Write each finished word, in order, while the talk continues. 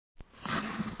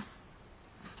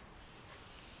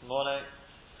morning.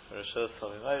 We're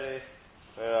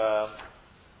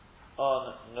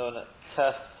on Nun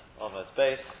Test Ahmed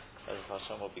Base. As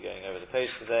Hashem will be going over the page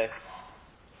today.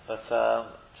 But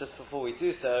just before we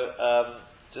do so,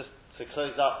 just to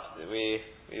close up, we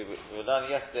were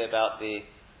learning yesterday about the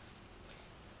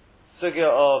sugya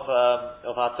of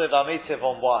Hatov Amitiv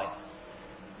on wine.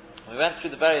 We went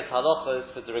through the various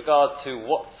halachas with regard to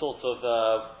what sort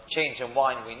of change in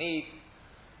wine we need.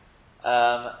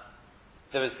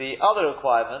 There was the other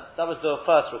requirement, that was the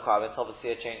first requirement,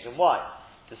 obviously a change in wine.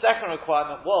 The second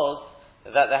requirement was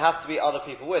that there have to be other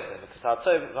people with him, because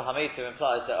Hatov V'Hamitu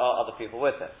implies there are other people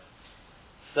with him.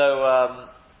 So,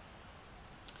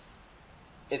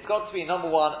 it's got to be number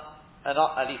one, and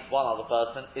at least one other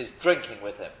person is drinking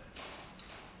with him.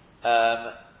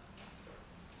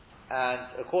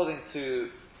 And according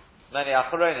to many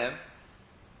Acharonim,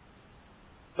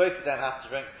 both of them have to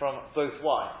drink from both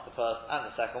wines, the first and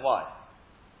the second wine.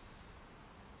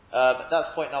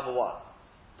 That's point number one.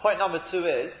 Point number two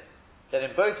is that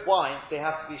in both wines they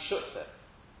have to be shutfim.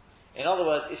 In other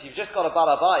words, if you've just got a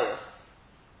balabayas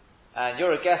and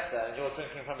you're a guest there and you're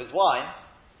drinking from his wine,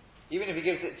 even if he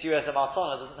gives it to you as a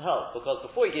matana, it doesn't help, because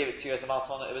before he gave it to you as a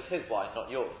matana, it was his wine, not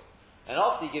yours. And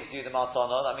after he gives you the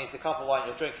matana, that means the cup of wine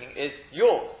you're drinking is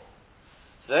yours.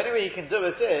 So the only way he can do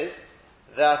it is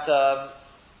that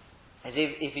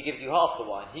if he gives you half the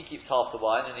wine, he keeps half the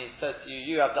wine and he says to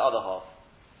you, you have the other half.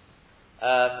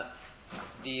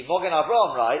 The Mogen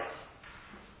Avraham writes,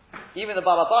 even the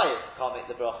Balabayas can't make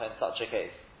the bracha in such a case,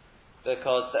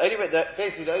 because the only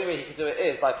way he can do it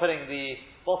is by putting the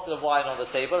bottle of wine on the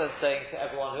table and saying to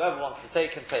everyone, whoever wants to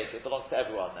take can take. It belongs to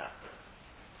everyone now.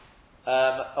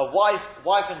 A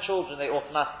wife and children, they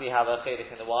automatically have a chelik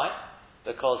in the wine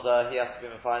because he has to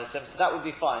be mefarenes him, so that would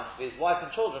be fine. If his wife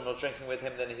and children were drinking with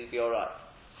him, then he'd be all right.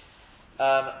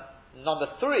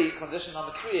 Condition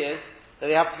number three is that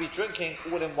they have to be drinking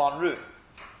all in one room.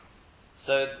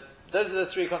 So those are the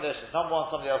three conditions. Number one,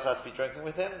 somebody else has to be drinking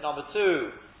with him. Number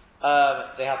two,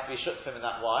 they have to be shutfim in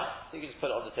that wine. So you can just put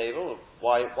it on the table.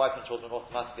 Wife and children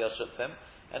automatically are shutfim.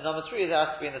 And number three, they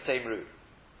have to be in the same room.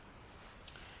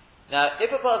 Now,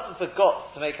 if a person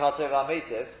forgot to make Hatov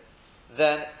Amitiv,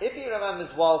 then if he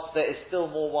remembers whilst there is still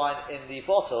more wine in the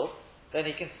bottle, then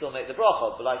he can still make the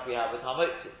bracha, but like we have with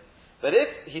Hamotzi. But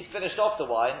if he's finished off the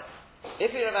wine,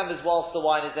 if he remembers whilst the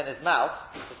wine is in his mouth,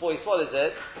 before he swallows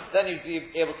it, then he'd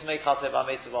be able to make Hatov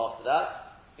Amitiv after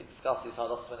that. We discussed these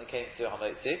halachas when it came to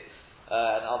Hamotzi,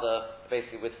 and other,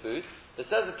 basically with food. But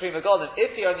says the Pri Megadim,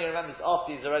 if he only remembers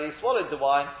after he's already swallowed the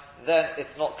wine, then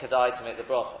it's not kedai to make the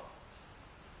bracha.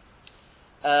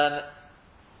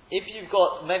 If you've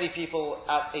got many people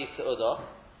at a Seudah,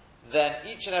 then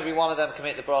each and every one of them can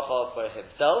make the bracha for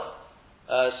himself,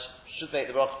 should make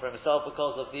the bracha for himself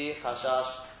because of the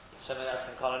chashash shemenes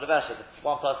and kana leveshet. If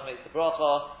one person makes the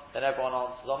bracha, then everyone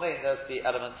answers amen. There's the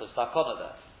element of sakana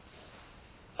there.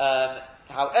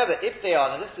 However, if they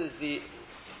are, and this is the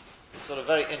sort of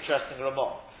very interesting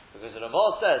Ramah, because the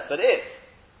Ramah says, but if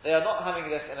they are not having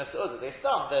this in a Seudah,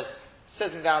 they're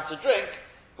sitting down to drink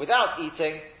without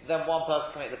eating, then one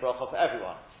person can make the bracha for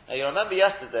everyone. Now you remember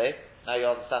yesterday, now you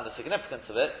understand the significance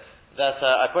of it, that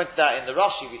I pointed out in the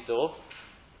Rashi we saw,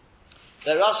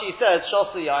 that Rashi says,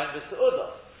 Shasa Yain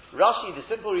v'Seudah. Rashi, the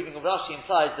simple reading of Rashi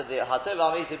implies that the Hatov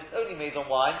Amitiv is only made on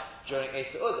wine during a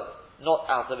Seudah, not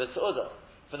out of a Seudah.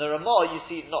 From the Ramah, you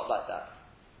see not like that.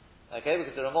 Okay,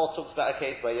 because the Ramah talks about a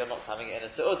case where you're not having it in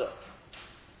a Seudah.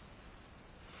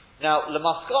 Now,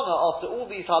 Lemaskana, after all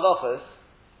these halachas,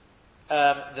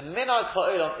 the minhag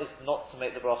ha'olam is not to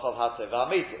make the bracha of Hatov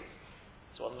Amitiv.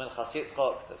 That's what the Minchas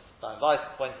Yitzchak, the Stein Weiss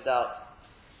pointed out.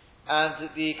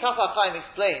 And the Kaf HaChaim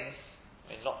explains, I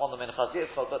mean, not on the Minchas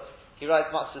Yitzchak, but he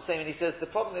writes much the same, and he says the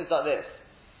problem is like this.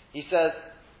 He says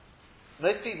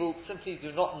most people simply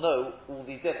do not know all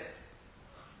these dinim,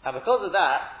 and because of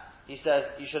that, he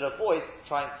says you should avoid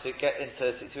trying to get into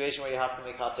a situation where you have to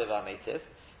make Hatov Amitiv.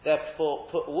 Therefore,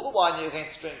 put all the wine you're going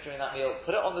to drink during that meal,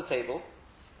 put it on the table,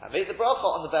 and make the bracha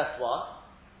on the best one,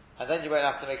 and then you won't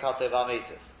have to make Hatov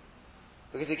Amitiv.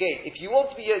 Because again, if you want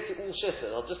to be yoked to all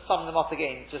shittahs, I'll just sum them up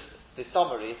again, just the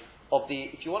summary of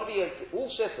if you want to be yoked to all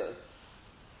shittahs,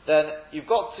 then you've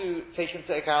got to take into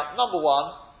account, number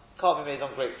one, can't be made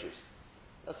on grape juice.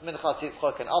 That's Minchas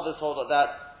Yitzchak, and others hold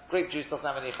that grape juice doesn't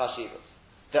have any chashivas.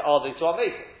 There are those who are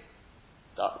makel.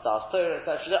 Das Torah,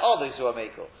 etc. There are those who are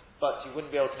makel, but you wouldn't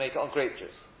be able to make it on grape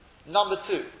juice. Number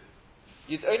two,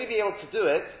 you'd only be able to do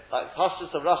it, like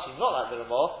Pashtus of Rashi, not like the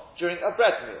Ramah, during a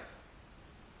bread meal.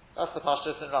 That's the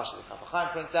Pashtus in Rashi. The Kaf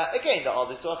HaChaim prints out, again, there are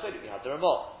those who are chaylik, we have the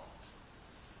Ramah.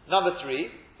 Number three,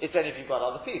 it's only if you've got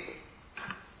other people.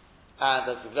 and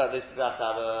as we've learned, this you have to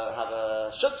have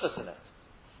a shutzvus in it.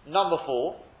 Number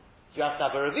 4, you have to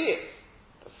have a revi'it.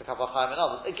 That's the Kaf HaChaim and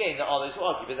others. Again, there are those who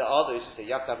argue, but there are those who say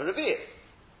you have to have a revi'it.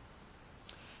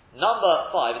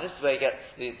 Number 5, and this is where it gets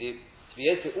to be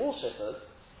able to all shittahs,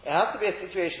 it has to be a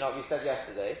situation like we said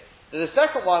yesterday, that the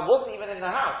second wine wasn't even in the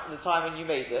house at the time when you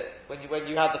made it, when you made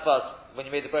the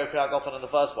Bor Priag Gofen on the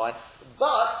first wine,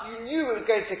 but you knew it was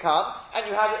going to come, and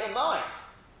you had it in mind.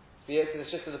 Be it to the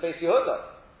shittah of the Beis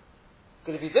Yehuda.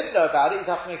 Because if you didn't know about it,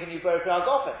 you'd have to make a new Bor Priag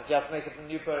Gofen. If you have to make a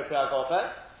new Bor Priag Gofen,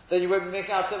 then you won't be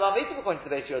making out of Amitav according to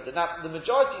the Beis Yehuda. Now, the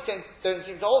majority don't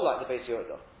seem to hold like the Beis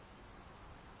Yehuda.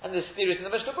 And there's theories in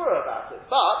the Mishnah Berurah about it.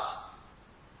 But,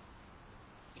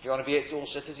 if you want to be to all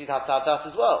shittahs, you'd have to have that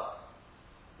as well.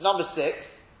 Number 6,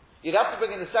 you'd have to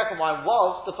bring in the second wine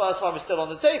whilst the first wine was still on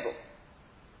the table.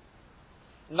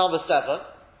 Number 7,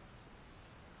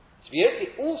 to be able to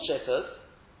all shittahs,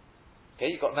 okay,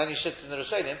 you've got many shittahs in the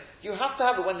Rishonim, you have to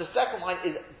have it when the second wine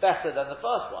is better than the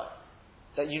first wine.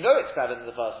 That you know it's better than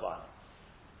the first wine.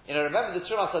 You know, remember the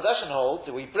Trumas Hadeshin holds,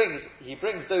 he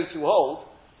brings those who hold,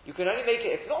 you can only make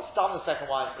it, if not done the second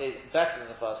wine is better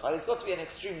than the first wine, it's got to be an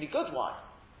extremely good wine.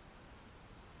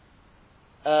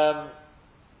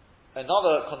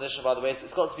 Another condition, by the way, is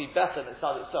it's got to be better than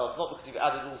itself, not because you've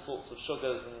added all sorts of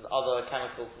sugars and other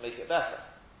chemicals to make it better.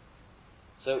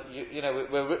 So,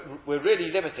 we're really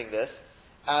limiting this.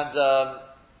 And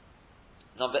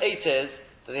number 8 is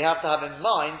that they have to have in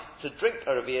mind to drink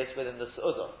a revi'is within the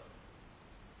Su'udah.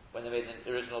 When they made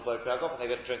the original Bor Priag Gofen, they're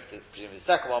going to drink this, presumably the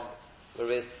second one,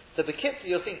 revi'is. So the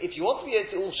kitzur, you'll think, if you want to be able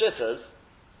to all shittahs,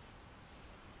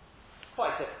 it's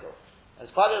quite difficult. There's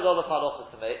quite a lot of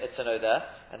halachas to know there,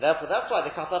 and therefore that's why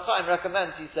the Kaf HaChaim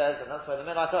recommends, he says, and that's where the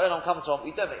Minhag HaOlam comes from, we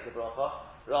don't make the bracha,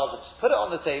 rather just put it on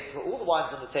the table, put all the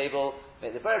wines on the table,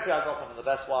 make the Bor Priag Gofen on the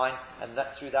best wine, and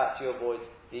through that you avoid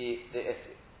the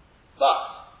issue.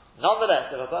 But, nonetheless,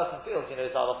 if a person feels he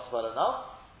knows halachas well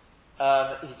enough,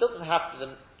 he doesn't have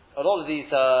to, a lot of these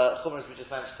chumras we just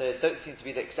mentioned here don't seem to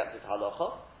be the accepted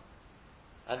halacha,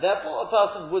 and therefore a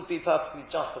person would be perfectly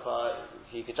justified,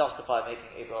 he could justify making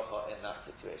a bracha in that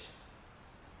situation.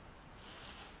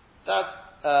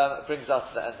 That brings us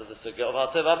to the end of the sugya of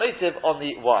Hatov HaMeitiv on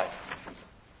the wine.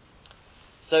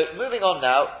 So moving on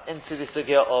now into the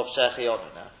sugya of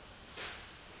Shechionu now.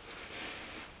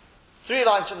 3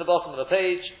 lines from the bottom of the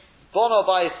page. Bono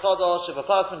bayis chadosh, if a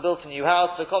person built a new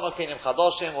house, v'kono kelim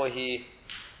chadoshim, or he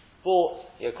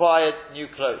acquired new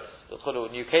clothes,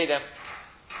 new kelim,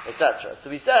 etc. So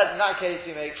we said, in that case,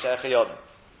 you make Shechionu.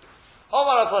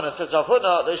 Omar Rav Huna, says Rav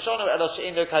Huna, l'shonu elo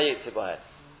she'ino kayetzi bohen.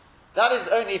 That is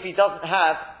only if he doesn't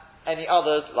have any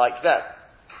others like that.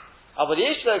 But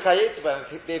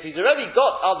if he's already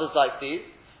got others like these,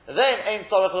 then ein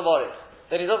tzorech levorich.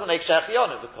 Then he doesn't make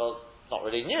Shechionu because it's not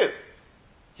really new.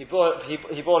 He bought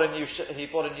a new suit. He's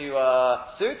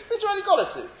already got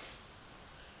a suit.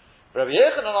 Rabbi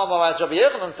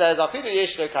Yechanan says, "Afilu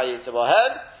yesh lo kayetzi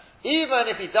bohen." Even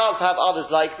if he does have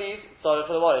others like these, tzorech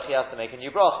levorich, he has to make a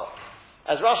new bracha.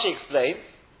 As Rashi explains,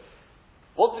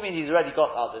 what does it mean he's already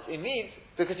got others? It means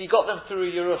because he got them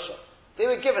through Yerusha. They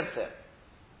were given to him.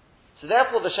 So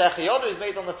therefore the Shechionu is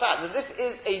made on the fact that this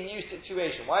is a new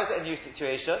situation. Why is it a new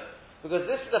situation? Because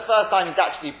this is the first time he's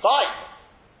actually buying them.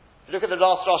 If you look at the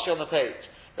last Rashi on the page.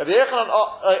 Rabbi Yechanan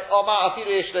Omar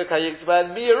Afilu Yesh Lo Kayetzi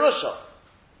Bohen Mi Yerusha.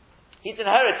 He's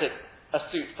inherited a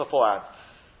suit beforehand.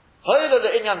 Hoyle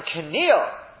the Inyan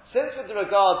Keniyah. Since with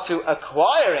regard to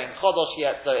acquiring Chodosh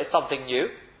Yetzer, it's something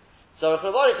new, so if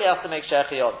he has to make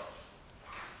Shechionu.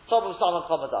 Top of Salman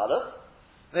Chomad Aleph.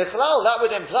 Mechlal, that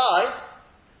would imply, I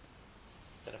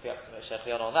don't know if you have to make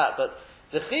Shechionu on that, but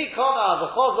the Chikona,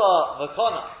 the Choza, the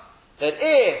Kona, that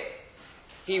if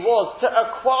he was to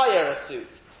acquire a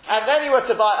suit, and then he were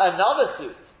to buy another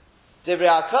suit, Divrei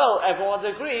HaKol, everyone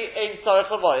would agree, Ein Tzorech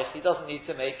Levorich, he doesn't need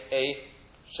to make a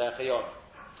Shechionu.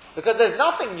 Because there's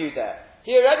nothing new there.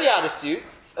 He already had a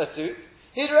suit.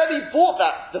 He'd already bought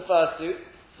the first suit.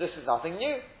 This is nothing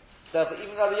new. Therefore,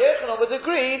 even Rabbi Yechanan would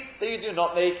agree that you do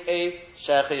not make a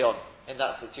Shechionu in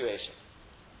that situation.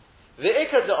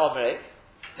 V'ikar de Omrei,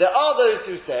 there are those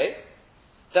who say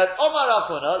that Omar Rav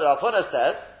Huna, the Rav Huna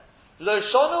says, Lo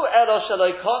shonu elo shelo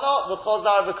kona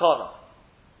v'chozar v'kona.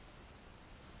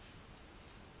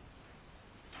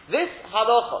 This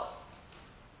halacha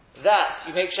that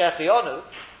you make Shechionu,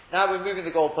 now we're moving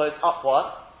the goalpost up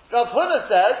one. Rav Huna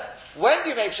says, when do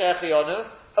you make Shechionu?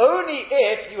 Only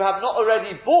if you have not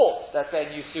already bought, let's say, a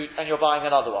new suit and you're buying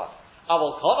another one.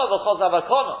 Avol kona v'chozav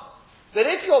v'kona. But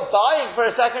if you're buying for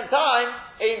a second time,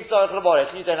 ein tzorech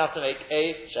levorich, you don't have to make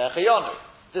a Shechionu.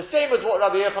 The same as what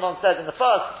Rabbi Yechanan said in the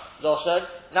first Loshen,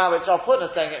 now it's Rav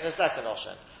Huna saying it in the second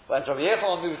Loshen. Whereas Rabbi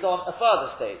Yochanan moves on a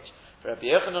further stage. For Rabbi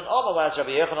Yochanan Omer, whereas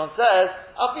Rabbi Yochanan says,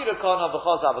 Afilu Kana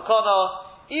v'choza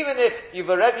v'kana, even if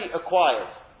you've already acquired,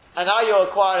 and now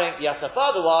you're acquiring, yes, a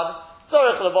further one,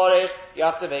 Tzorech Levorech, you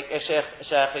have to make a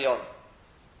Sheikh Yon.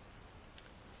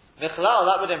 Michlal,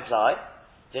 that would imply,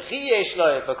 that if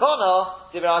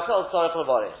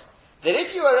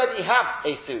you already have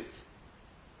a suit,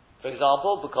 for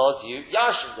example, because you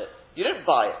yashined it, you didn't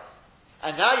buy it,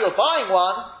 and now you're buying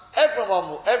one,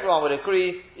 everyone would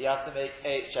agree that you have to make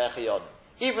a Sheikh Yon.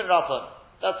 Even Rav Huna.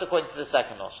 That's according to the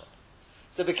second Lashon.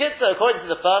 So Bekitza, according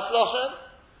to the first Lashon,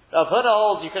 Rav Huna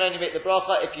holds you can only make the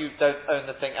bracha if you don't own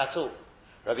the thing at all.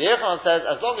 Rabbi Yochanan says,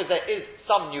 as long as there is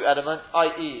some new element,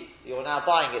 i.e., you're now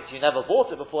buying it, you never bought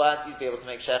it beforehand, you'd be able to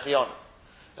make Sheikh Yon.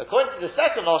 According to the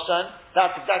second Lashon,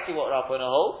 that's exactly what Rav Huna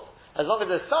holds. As long as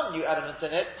there's some new element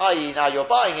in it, i.e., now you're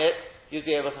buying it, you'd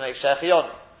be able to make Sheikh Yon.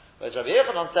 Whereas Rabbi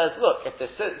Yochanan says, look, if the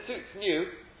suit's new,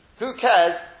 who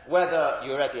cares whether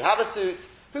you already have a suit?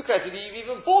 Who cares if you've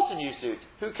even bought a new suit?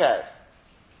 Who cares?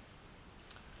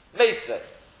 Meisveh.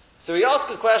 So we ask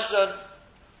a question.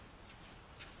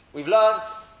 We've learned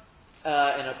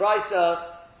in a Brisa,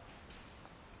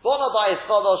 Bono by his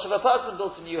chodosh, if a person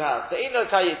builds a new house, there ain't no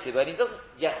kayitzi, but he doesn't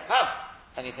yet have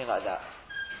anything like that.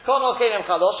 Kono kenim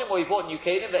chaloshim, or he bought new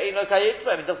kenim, there ain't no kayitzi,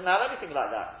 but he doesn't have anything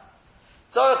like that.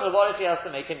 So if he has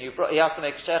to make he has to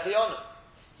make a Sheikh Yon.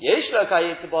 Yesh lo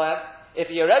kayitzi bohem, if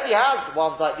he already has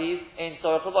ones like these, in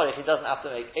Tzorech Levorech, he doesn't have to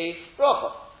make a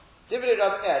bracha. Divrei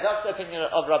Rabbi Meir, that's the opinion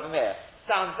of Rabbi Meir.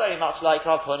 Sounds very much like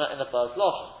Rav Huna in the first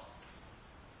Lashon.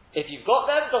 If you've got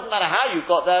them, doesn't matter how you've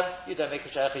got them, you don't make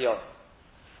a Sheikh Yon.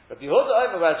 Rabbi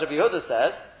Yehuda Omer, whereas Rabbi Yehuda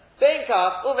says, Bein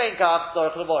kach or vein kach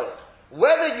tzorech levorech.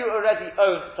 Whether you already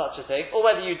own such a thing, or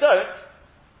whether you don't,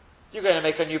 you're going to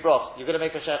make a new broch. You're going to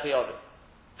make a Sheikh Yon.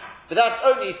 But that's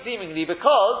only seemingly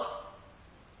because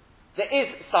there is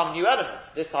some new element.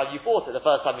 This time you bought it, the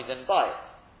first time you didn't buy it.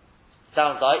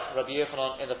 Sounds like Rabbi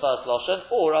Yochanan in the first Lashon,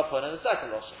 or Rav Huna in the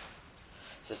second Lashon.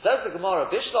 So says the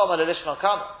Gemara, Bishlam al-Lishman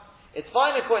Kama. It's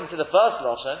fine according to the first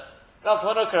Lashon, Rav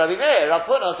Huna Rabbi Meir. Rav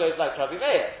Huna goes like Rabbi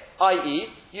Meir. I.e.,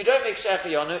 you don't make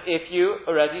Sheikh Yonu if you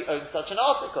already own such an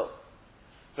article.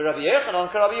 But Rabbi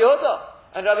Yochanan Rabbi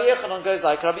Yehuda. And Rabbi Yochanan goes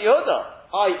like Rabbi Yehuda.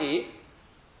 I.e.,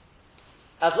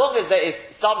 as long as there is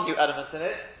some new elements in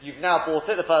it, you've now bought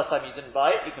it, the first time you didn't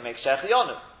buy it, you can make Sheikh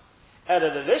Yonu.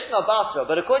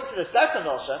 But according to the second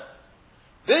Lashon,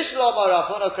 Bishlam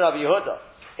Rav Huna Rabbi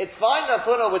Yehuda. It's fine Rav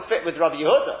Huna would fit with Rabbi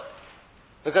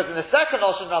Yehuda. Because in the second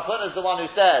Lashon, Rav Huna is the one who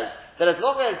says that as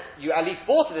long as you at least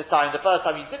bought it this time, the first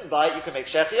time you didn't buy it, you can make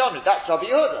Sheikh Yonu. That's Rabbi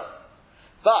Yehuda.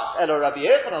 But Rabbi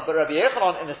Yochanan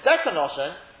in the second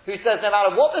Lashon, who says no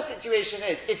matter what the situation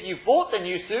is, if you bought the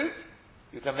new suit,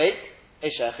 you can make a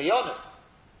Sheikh Yonu.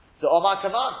 So Omar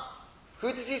Kaman,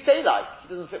 who does he say like? He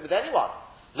doesn't fit with anyone.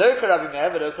 Lo Rabbi Meir,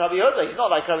 but Lo Rabbi Yehuda. He's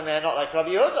not like Rabbi Meir, not like Rabbi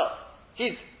Yehuda.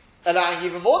 He's allowing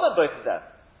even more than both of them.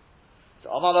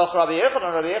 So Amar Loch Rabbi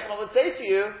Yochanan would say to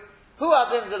you, who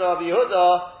adins to Rabbi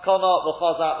Yehuda, Kona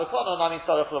v'chazat v'kona nami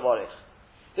tzorech levorech.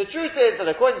 The truth is that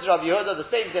according to Rabbi Yehuda,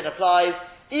 the same thing applies.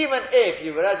 Even if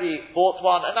you've already bought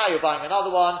one and now you're buying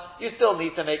another one, you still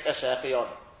need to make a Sheikh Yon.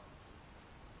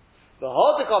 So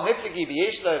why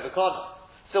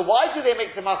do they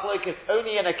make the machlokes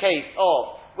only in a case of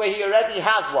where he already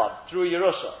has one through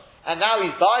Yerusha and now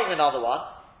he's buying another one?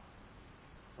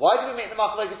 Why do we make the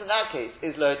machlokes in that case?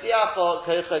 Is lo diacho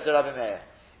kochod Rabbi Meir.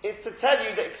 It's to tell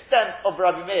you the extent of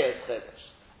Rabbi Meir's chodesh,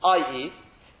 i.e.,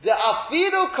 the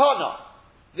afiru kono,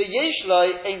 the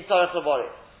yeshloi ein tzorech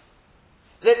levorech.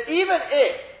 That even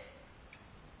if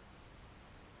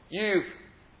you've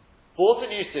bought a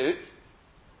new suit,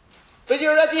 but you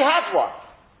already had one,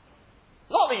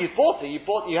 not that you bought it, you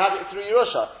had it through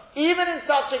Yerusha. Even in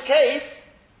such a case,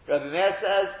 Rabbi Meir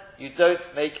says, you don't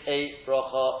make a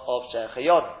bracha of Sheikh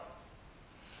Yon.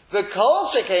 The kol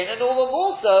shekein, and all the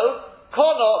more so,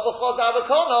 kono v'chazar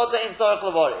v'kono de'in tzorech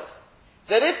levorech.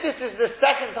 That if this is the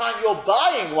second time you're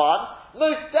buying one,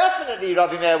 most definitely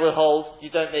Rabbi Meir will hold you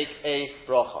don't make a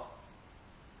bracha.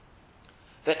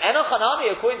 Then Enoch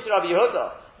Hanami, according to Rabbi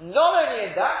Yehuda, not only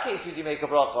in that case would you make a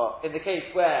bracha, in the case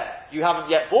where you haven't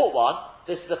yet bought one,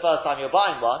 this is the first time you're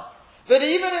buying one, but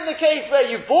even in the case where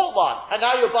you bought one, and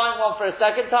now you're buying one for a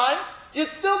second time, you'd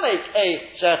still make a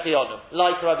Sheikh Yonu,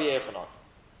 like Rabbi Yochanan.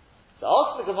 So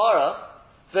ask the Gemara,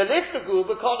 V'liftagu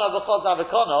b'kona v'chazar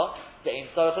v'kona de'in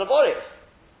tzorech levorech.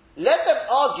 Let them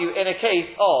argue in a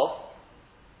case of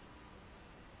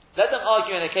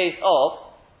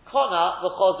kona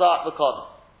v'chazar v'kona.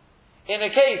 In a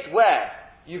case where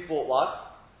you bought one,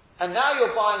 and now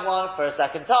you're buying one for a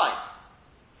second time.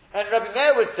 And Rabbi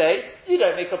Meir would say, you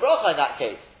don't make a bracha in that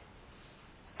case.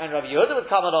 And Rabbi Yehuda would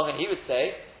come along and he would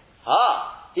say,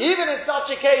 even in such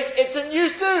a case, it's a new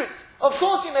suit. Of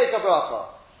course you make a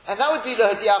bracha. And that would be the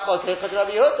Hadiach al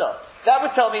Rabbi Yehuda. That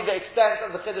would tell me the extent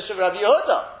of the Chiddush of Rabbi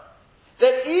Yehuda.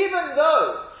 That even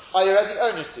though I already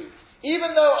own a suit,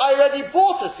 even though I already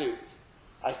bought a suit,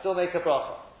 I still make a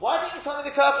bracha. Why didn't you tell me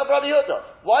the Koyach of Rabbi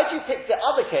Yehuda? Why did you pick the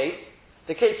other case,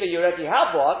 the case where you already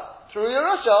have one, through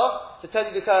Yerusha, to tell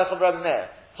you the Koyach of Rabbi Meir?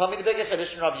 Tell me the bigger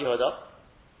Chiddush in Rabbi Yehuda.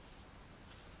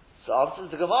 So answers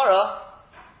the Gemara,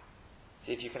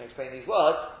 see if you can explain these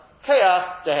words,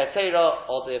 Koyach dehetera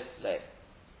odif le.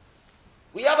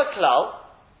 We have a klal,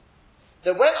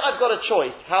 that when I've got a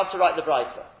choice how to write the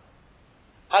Brisa,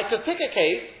 I could pick a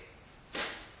case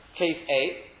A,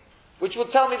 which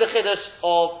would tell me the Chiddush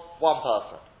of one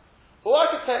person. Or I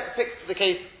could pick the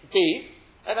case B,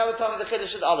 and that would tell me the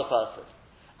Chiddush of the other person.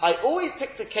 I always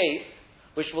pick the case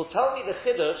which will tell me the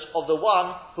Chiddush of the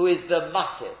one who is the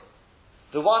matir,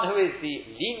 the one who is the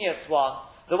lenient one,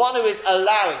 the one who is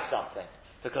allowing something.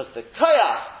 Because the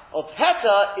koyach of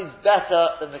Heta is better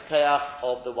than the koyach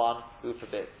of the one who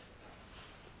forbids.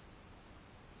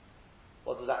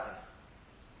 What does that mean?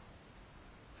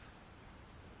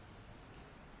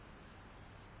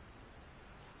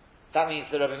 That means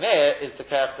that Rabbi Meir is the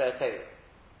koyach de'atera.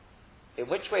 In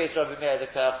which way is Rabbi Meir the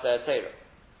koyach de'atera?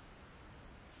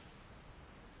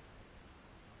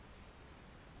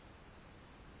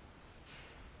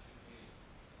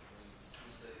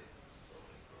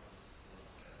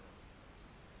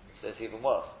 So it's even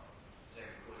worse.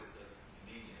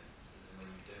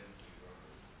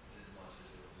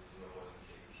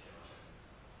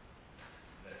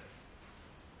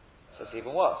 So it's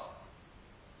even worse.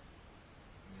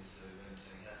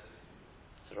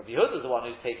 So Rabbi Yehuda is the one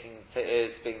who's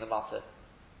is being the matter.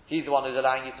 He's the one who's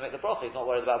allowing you to make the bracha. He's not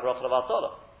worried about bracha of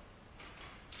Atala.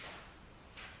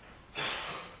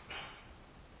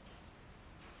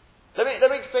 Let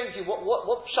me explain to you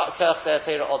what pshat kerach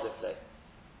de'atera odif say.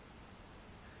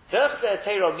 Kerach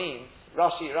de'atera means,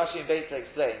 Rashi and Beitza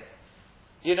explains,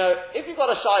 if you've got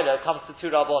a shaila, it comes to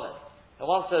two rabbonim, and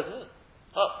one says,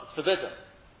 it's forbidden.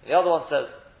 And the other one says,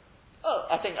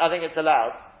 I think it's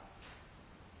allowed.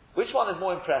 Which one is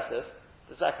more impressive?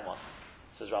 The second one,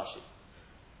 says Rashi.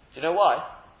 Do you know why?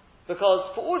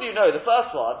 Because for all you know, the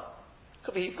first one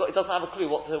could be he doesn't have a clue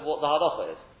what the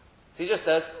halacha is. So he just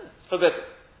says, it's forbidden.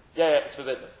 Yeah, it's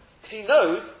forbidden. Because he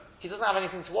knows he doesn't have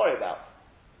anything to worry about.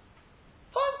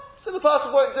 Fine. So the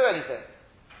person won't do anything.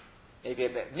 Maybe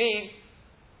a bit mean,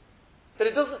 but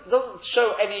it doesn't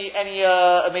show any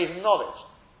amazing knowledge.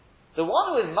 The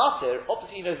one who is matir,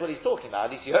 obviously he knows what he's talking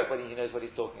about. At least you hope he knows what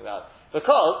he's talking about.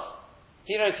 Because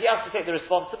he knows he has to take the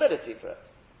responsibility for it.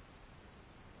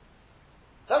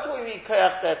 That's what we mean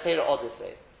koyach de'atera odif.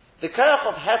 The koyach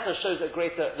of Heta shows a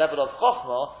greater level of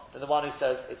chokhmah than the one who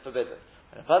says it's forbidden.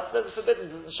 And the person says it's forbidden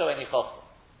doesn't show any chokhmah.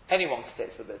 Anyone can say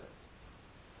it's forbidden.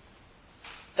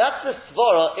 That's the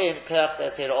svara in koyach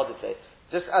de'atera odif.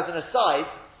 Just as an aside,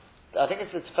 I think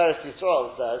it's the Tiferes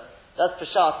Yisrael says, that's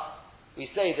Peshat. We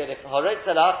say that if a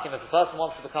person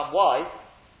wants to become wise,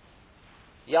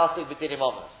 Yasik b'dinim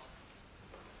omenos.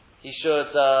 He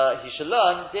should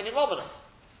learn dinim omenos.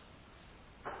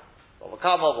 Or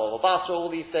Basra, all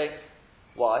these things.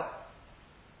 Why?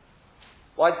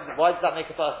 Why does that make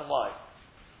a person wise?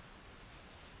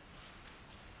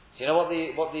 Do you know what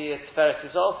the Tiferes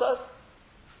Yisrael says?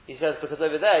 He says because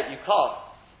over there you can't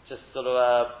just sort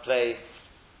of play.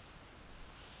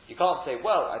 You can't say,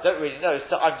 well, I don't really know,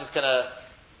 so I'm just going to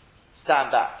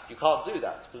stand back. You can't do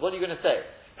that. Because what are you going to say?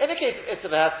 In the case of Isser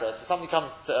V'Hesser, so somebody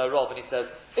comes to Rob and he says,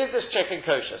 is this chicken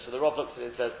kosher? So the Rob looks at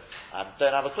it and says, I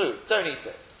don't have a clue. Don't eat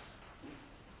it.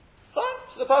 Fine.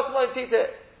 So the person won't eat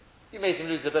it. You made him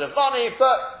lose a bit of money,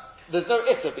 but there's no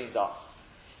Isser being done.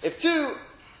 If two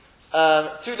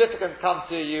litigants come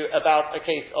to you about a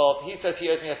case of, he says he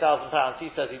owes me £1,000,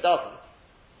 he says he doesn't.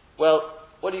 Well,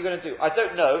 what are you going to do? I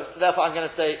don't know, so therefore I'm going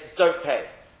to say, don't pay.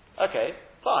 Okay,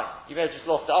 fine. You may have just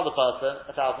lost the other person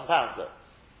 £1,000 though.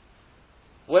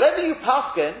 Whatever you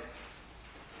paskin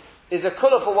is a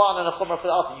kula for one and a chumrah for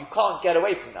the other. You can't get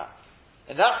away from that.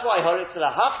 And that's why Haritz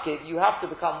Lahafkid, you have to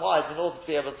become wise in order to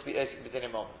be able to be Osik within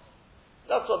a moment.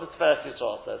 That's what the Tiferes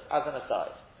Yisrael says, as an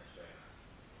aside.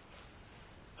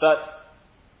 But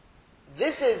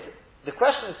this is, the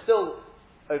question is still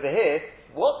over here,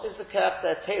 what is the koyach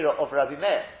de'atera of Rabbi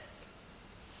Meir?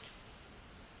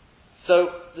 So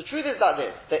the truth is like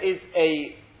this: there is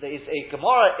a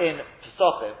Gemara in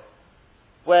Pesachim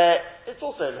where it's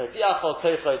also Hadiach al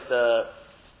Kochot.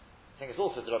 I think it's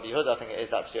also the Rabbi Yehuda. I think it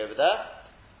is actually over there.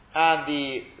 And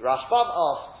the Rashbam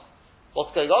asks,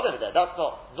 "What's going on over there? That's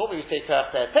not normally we say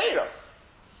koyach de'atera."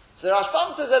 So the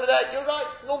Rashbam says over there, you're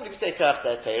right, normally we say Koach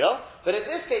Der Teira, but in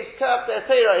this case, Koach Der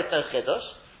Teira is no Chiddush.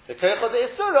 The Koach of the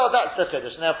Isura, that's the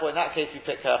Chiddush, and therefore in that case we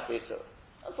pick Koach the Isura.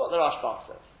 That's what the Rashbam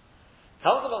says.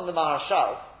 Comes along the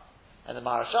Maharshal, and the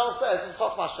Maharshal says, in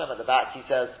Chochmah Shem at the back, he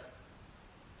says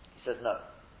no.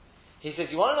 He says,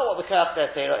 you want to know what the Koach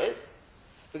Der Teira is?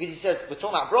 Because he says, we're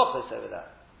talking about brachos over there.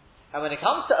 And when it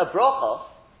comes to a bracha,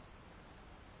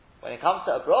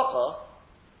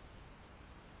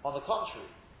 on the contrary,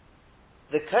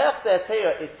 the Koach Der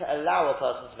Teira is to allow a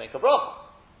person to make a bracha.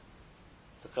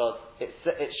 Because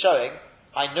it's showing,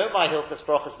 I know my Hilchos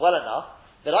brachos well enough,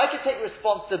 that I can take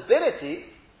responsibility,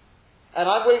 and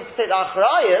I'm willing to take the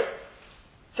achrayas,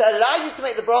 to allow you to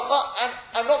make the bracha, and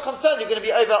I'm not concerned you're going to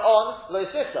be over on lo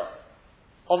sisa,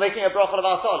 or making a bracha of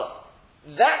Asala.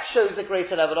 That shows a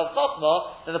greater level of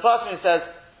chokmah than the person who says,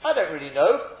 I don't really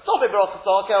know, Sofi bracha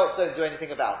sarkel, don't do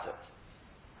anything about it.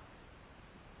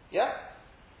 Yeah?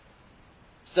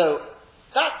 So,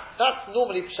 that's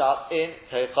normally pshat in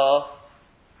Kocha.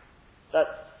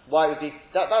 That's why it would be,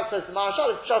 that says the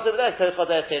Maharshal is pshat over there, Kocha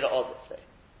Der Teira obviously.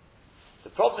 The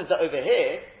problem is that over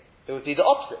here, it would be the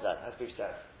opposite then, as we've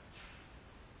said.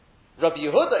 Rabbi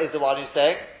Yehuda is the one who's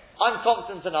saying, I'm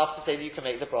confident enough to say that you can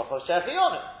make the bracha of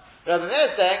Shechionu. Rabbi Meir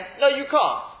is saying, no, you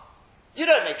can't. You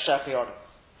don't make Shechionu.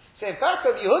 So in fact,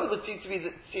 Rabbi Yehuda would seem to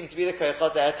be the Kocha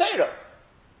Der Teira.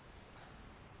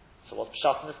 So what's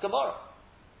pshat in this Gemara?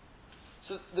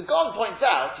 So the Gon points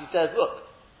out, he says, look,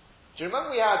 do you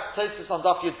remember we had Tosfos on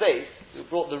Daf Yud Beis, who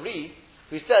brought the Re,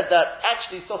 who said that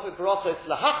actually Sofik Barocha is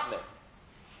Lahachmim.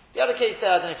 The other case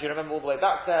there, I don't know if you remember all the way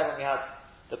back there, when we had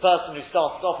the person who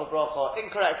started off a bracha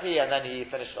incorrectly, and then he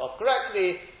finished it off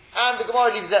correctly, and the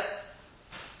Gemara leaves it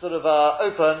sort of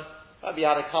open. Maybe you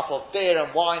had a cup of beer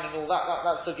and wine and all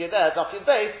that sugya there, Daf Yud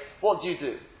Beis, what do you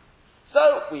do?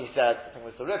 So, we said, I think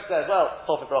it was the Rif said, well,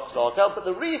 Sofik Barocha is Lahachmim, but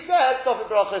the Re said,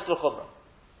 Sofik Barocha is L'chumrah.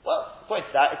 Well,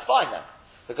 pointed out, it's fine then.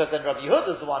 Because then Rabbi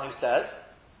Yehuda is the one who says,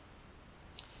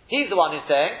 he's the one who's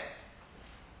saying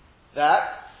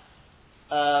that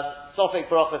Sofik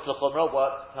Barachas L'chumra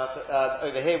works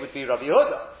over here would be Rabbi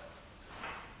Yehuda.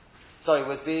 Sorry,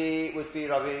 would be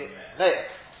Rabbi Meir.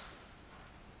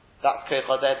 That's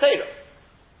Kocha Der Teira.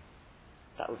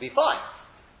 That would be fine.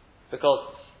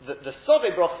 Because the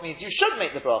Sofik Barachas means you should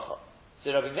make the bracha.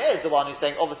 So Rabbi Meir is the one who's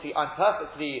saying, obviously I'm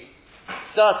perfectly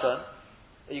certain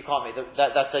that you can't make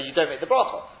that you don't make the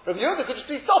bracha. Rabbi Yehuda could just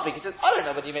be Sofik. He says, I don't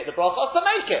know whether you make the bracha, so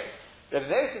make it. Rabbi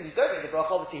Meir says you don't make the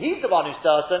bracha, obviously he's the one who's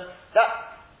certain.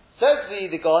 That says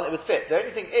the Gon, it would fit. The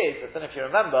only thing is, I don't know if you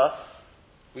remember,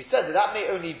 we said that may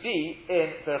only be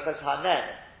in Berachos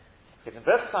Hanenin. Because in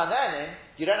Berachos Hanenin,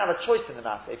 you don't have a choice in the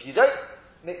matter. If you don't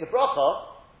make the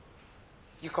bracha,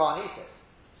 you can't eat it.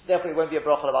 So therefore it won't be a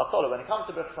bracha of Asala. When it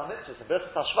comes to Berachos HaMitzvahs and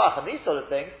Berachos HaShvach and these sort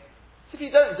of things, so if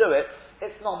you don't do it,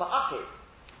 it's not ma'achid.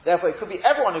 Therefore it could be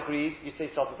everyone agrees, you say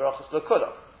Sofi Barachas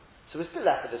L'Kula. So we're still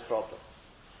left with this problem.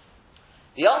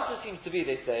 The answer seems to be,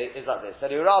 they say, is like this.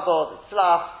 The Urabah, the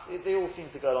Tzlach, they all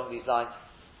seem to go along these lines,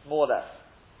 more or less.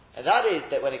 And that is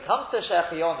that when it comes to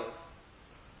Shechionu,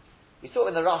 we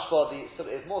saw in the Rashba,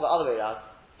 it's more the other way around,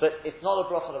 but it's not a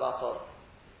bracha of Asala.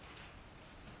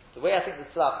 The way I think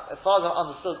the Tzlach, as far as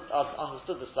I've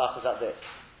understood the Tzlach is like this.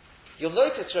 You'll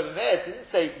notice Rabbi Meir didn't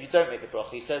say you don't make the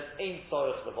bracha, he says, Ein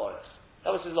Tzorech L'Vorech.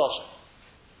 That was his lashon.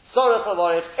 Tzorech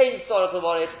L'Vorech, Ein Tzorech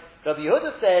L'Vorech. Rabbi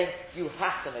Yehuda is saying, you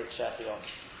have to make Shechionu.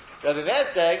 Rabbi Meir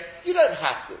is saying, you don't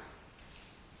have to.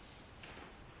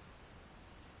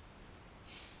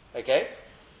 Okay?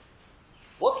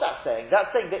 What's that saying?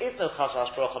 That's saying there is no Chashash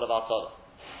Bracha of Asala.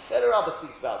 The Rabbah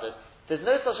speaks about this. There's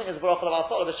no such thing as a Bracha of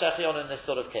Asala of a Shechionu in this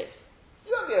sort of case.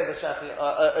 You won't be over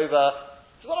over...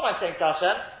 So what am I saying to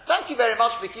Hashem? Thank you very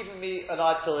much for keeping me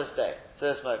alive till this day, to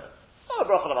this moment. It's not a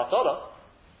Bracha of Asala.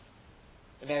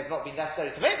 It may have not been necessary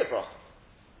to make the Bracha.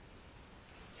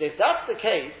 So if that's the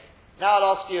case, now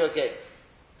I'll ask you again.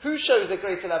 Who shows a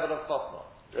greater level of chokmah?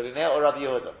 Rabbi Meir or Rabbi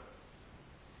Yehuda?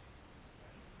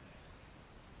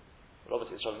 Well,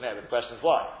 obviously it's Rabbi Meir, but the question is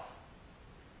why?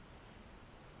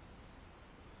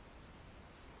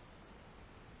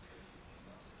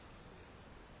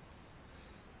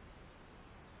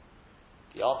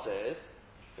 The answer is,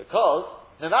 because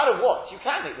no matter what, you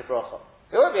can make the bracha.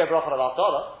 There won't be a bracha of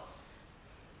Asala.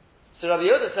 So Rabbi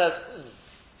Yehuda says,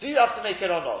 do you have to make it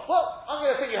or not? Well, I'm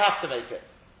going to think you have to make it.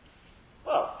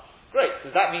 Well, great.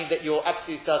 Does that mean that you're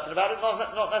absolutely certain about it?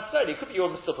 Not necessarily. It could be you're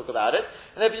misupuk about it.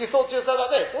 And maybe you thought to yourself like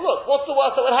this, well look, what's the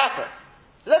worst that would happen?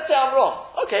 Let's say I'm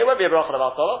wrong. Okay, it won't be a bracha of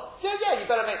Asala. So yeah, you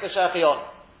better make the Shechionu.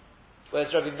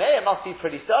 Whereas Rabbi Meir must be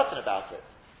pretty certain about it.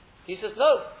 He says,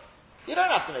 no, you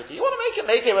don't have to make it. You want to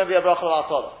make it, it won't be a bracha of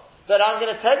Asala. But I'm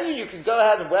going to tell you, you can go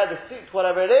ahead and wear the suit,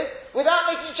 whatever it is, without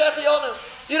making Shechionu.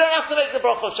 You don't have to make the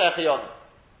bracha of Shechionu.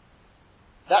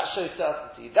 That shows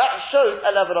certainty. That shows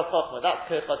a level of Chochmah. That's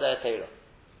Kirchadei Torah.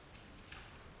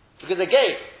 Because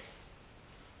again,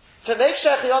 to make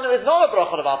Shechionu is not a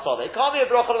bracha of Atala. It can't be a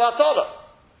bracha of Atala.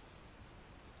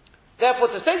 Therefore,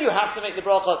 to say you have to make the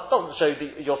bracha doesn't show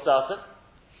that you're certain.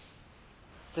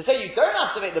 To say you don't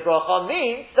have to make the bracha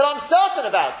means that I'm certain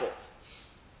about it.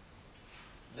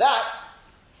 That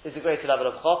is a greater level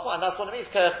of Chochmah, and that's what it means,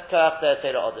 Kerach Der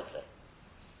Teira Odifle.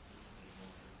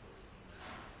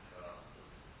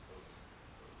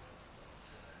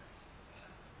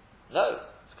 No,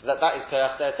 that is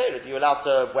Kerach Der Teira. You're allowed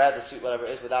to wear the suit, whatever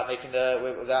it is, without making the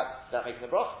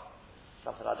bracha.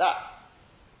 Something like that.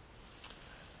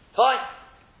 Fine.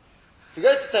 If you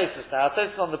go to Tosfos now,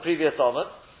 Tosfos on the previous Amud,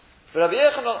 Rabbi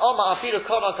Yechanan Omar Afilu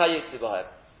Konon Kayitzi B'Hem.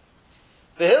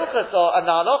 The Hilchasa and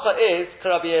the halacha is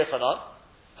Rabbi Yechanan.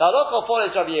 The halacha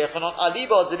follows Rabbi Yechanan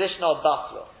Aliba Zedishna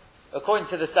Basra, according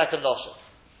to the second Lashon.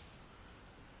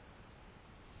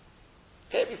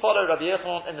 Okay, we follow Rabbi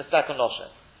Yechanan in the second Lashon.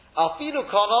 Afilu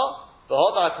Kana, the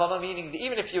Hodar Kana, meaning that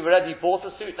even if you've already bought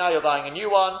a suit, now you're buying a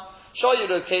new one.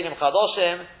 Shoyuru Kenim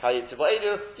Chadoshim Kayitzi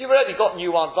B'Elu. You've already got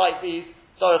new ones like these.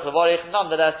 Zorech Levarich.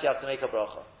 Nonetheless, you have to make a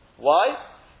bracha. Why?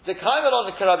 The Kaiman on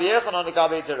the Rabbi Yechanan the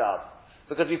Gabe Rav.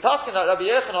 Because we pass in Rabbi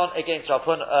Yechanan against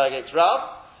Rav.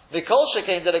 The Kol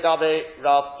Shekain the Gabe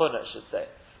Rav Puna, should say.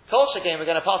 Kol Shekain, we're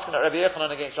going to pass in Rabbi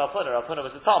Yechanan against Rav Puna. Rav Puna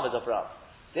was the Talmud of Rav.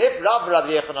 So if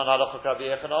Rabbi Yechanan halacha Rabbi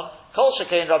Yechanan, Kol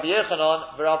Shekain Rabbi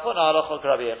Yechanan, Rav Puna halacha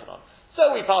Rabbi Yechanan.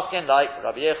 So we pass in like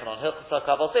Rabbi Yechanan. Hilchos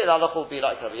HaKaval say the halacha will be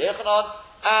like Rabbi Yechanan,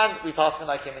 and we pass in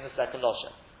like him in the second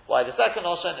Lashon. Why the second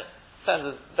Lashon? It depends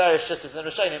on various shittas in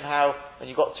Rishonim how when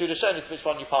you've got two Rishonim, which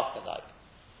one you pass in like.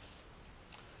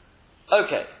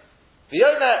 Okay.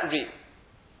 V'yomer Ri.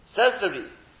 Says the Ri.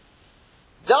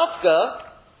 Dafka,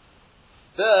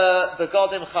 the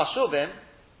Godim Chashuvim,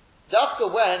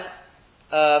 Dafka when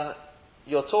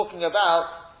you're talking about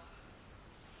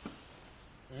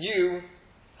new,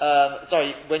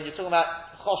 when you're talking about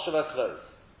Chosheva clothes.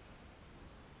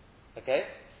 Okay?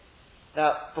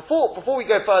 Now, before we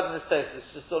go further in this case,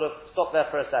 let's just sort of stop there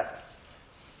for a second.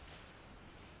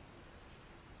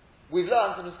 We've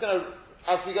learned, and it's going to,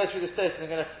 as we go through this case,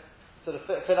 we're going to sort of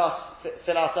fill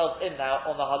ourselves in now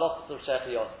on the halachas of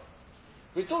Shechion.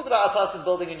 We've talked about a person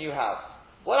building a new house.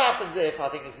 What happens if, I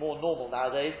think is more normal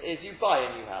nowadays, is you buy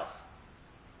a new house.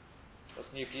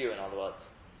 What's new for you, in other words.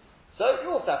 So, you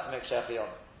also have to make Shechion.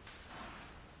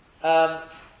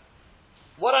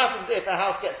 What happens if a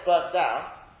house gets burnt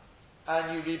down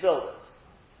and you rebuild it?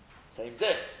 Same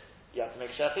thing. You have to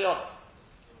make Shechion.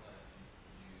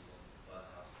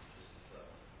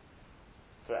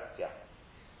 Correct, yeah.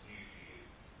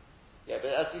 Yeah, but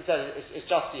as you said, it's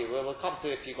just you. We'll come to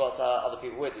if you've got other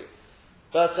people with you.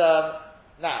 But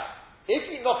now,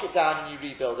 if you knock it down and you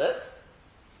rebuild it,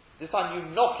 this time you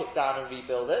knock it down and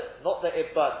rebuild it, not that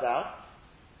it burnt down.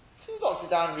 So you knocked it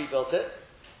down and rebuilt it.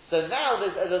 So now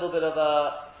there's a little bit of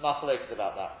a machlokes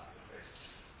about that.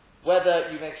 Whether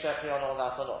you make Shechion on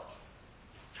that or not.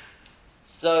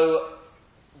 So,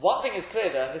 one thing is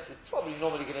clear there, and this is probably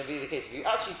normally going to be the case, if you've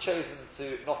actually chosen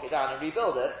to knock it down and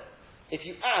rebuild it, if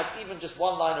you add even just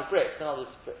one line of bricks, in other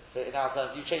words, in our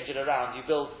terms, you change it around, you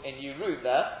build a new room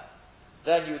there,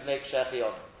 then you would make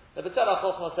Shechion. The B'Tzelach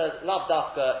Chochmah says, Lav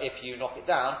Dafka if you knock it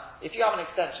down. If you have an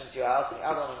extension to your house and you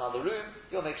add on another room,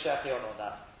 you'll make Shechion on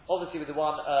that. Obviously with the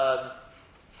one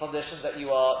condition that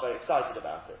you are very excited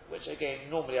about it, which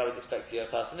again, normally I would expect a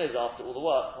person is after all the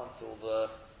work, once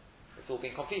it's all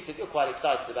been completed, you're quite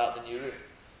excited about the new room.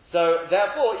 So,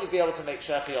 therefore, you'll be able to make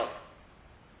Shechion.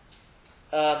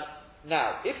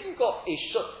 Now, if you've got a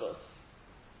shutfus,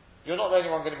 you're not the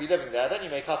only one going to be living there, then you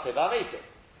make Hateh V'Ametim.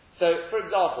 So, for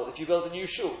example, if you build a new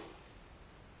shul,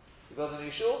 you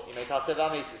make Hateh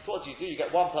V'Ametim. So what do? You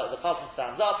get one person, the person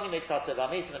stands up, he makes Hateh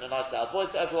V'Ametim in a nice loud voice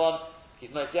to everyone,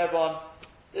 he's mostly everyone.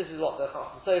 This is what the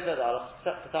Chasam Sofer,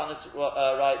 the Katanis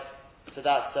writes. So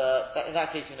that in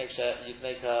that case you'd make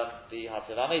the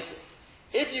Hateh V'Ametim.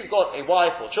 If you've got a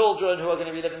wife or children who are going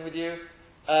to be living with you,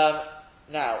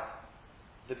 now,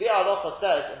 the Bi'ar Halacha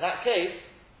says, in that case,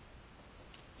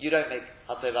 you don't make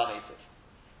Hateh V'Ametim.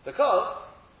 Because,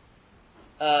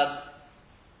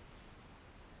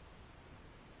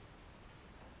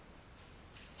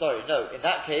 in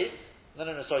that case,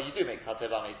 you do make Hateh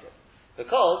V'Ametim.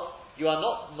 Because you are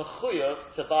not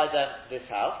mechuyev to buy them this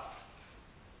house.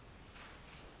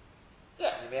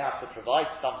 Yeah, you may have to provide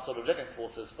some sort of living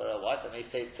quarters for a wife. They may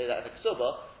say that in the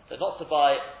Ksuba, but not to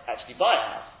actually buy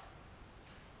a house.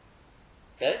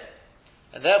 Okay?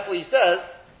 And therefore he says,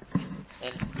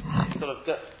 in sort of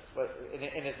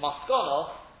in his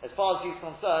maskana, as far as he's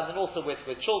concerned, and also with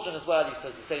children as well, he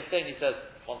says the same thing. He says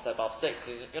once they're above 6,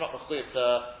 you're not mechuyev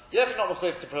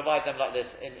to provide them like this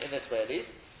in this way at least,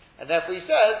 and therefore he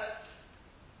says.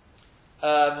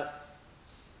 Just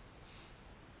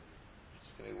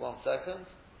give me 1 second.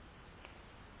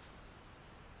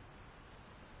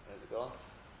 Where's it gone?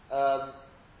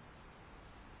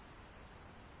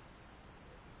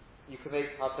 You can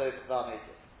make hatov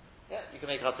v'ametiv. Yeah, you can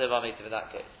make hatov v'ametiv in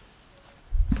that case.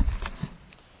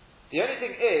 The only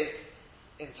thing is,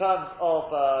 in terms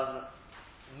of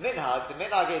minhag, the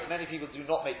minhag is many people do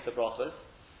not make the brachas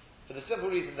for the simple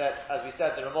reason that, as we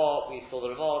said, we saw the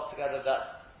Ramah together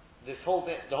that the whole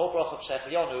bracha of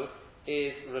Shechianu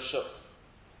is reshut,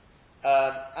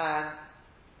 and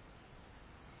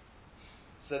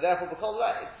so therefore because of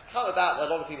that, it's come about that a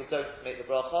lot of people don't make the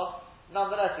bracha.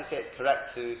 Nonetheless, we say it's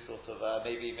correct to sort of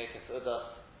maybe make a su'udas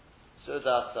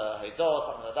haidah,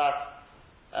 something like that.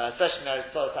 Especially in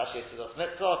Eretz Yisrael, it's actually a su'udas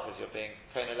mitzvah because you're being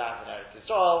kohen land in Eretz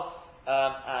Yisrael,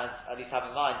 and at least have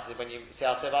in mind that when you say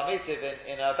hatov v'ametiv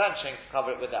in a benching, to cover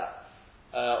it with that,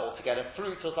 or to get a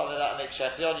fruit or something like that and make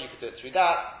shechion, you could do it through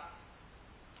that.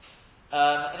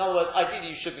 In other words,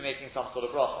 ideally you should be making some sort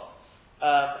of bracha.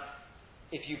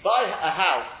 If you buy a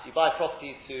house, you buy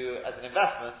property as an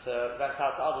investment to rent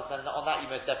out to others, then on that you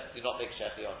most definitely do not make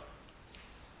shechion.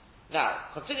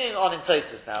 Now, continuing on in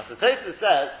Tosfos now. So Tosfos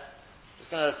says, just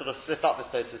going to sort of split up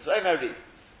this Tosfos. So Omer reads,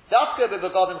 Dafka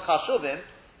b'begadim chashuvim,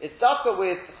 it's dafka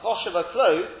with choshev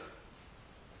clothes,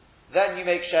 then you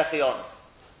make shechion.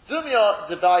 Dumya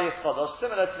debayis chadosh,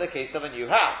 similar to the case of a new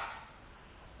house.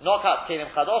 Nokat kelim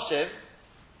chadoshim,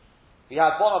 we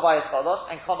have bona bayis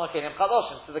chadosh and kona kelim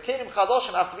chadoshim. So the kelim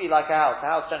chadoshim has to be like a house. The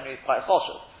house generally is quite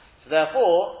choshev. So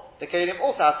therefore, the kelim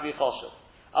also has to be choshev.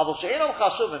 Avol she'enom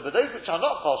chashuvim, but those which are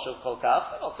not choshev kol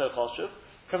kaf, they're not so choshev.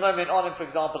 Kamomin on him, for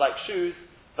example, like shoes.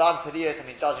 Van pediyot, I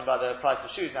mean, judging by the price of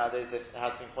shoes nowadays, it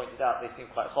has been pointed out, they seem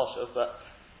quite choshev. But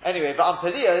anyway, but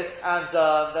pediyot, and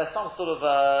there's some sort of,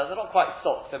 they're not quite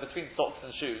socks, they're between socks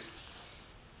and shoes.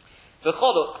 The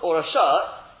chodok, or a shirt,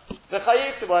 the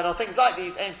chayiv to on things like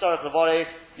these, ein tzarech levarech,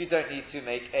 you don't need to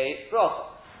make a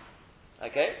bracha.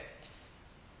 Okay?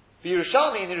 In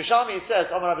Yerushalmi it says,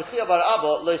 Amar Rabbi Chia bar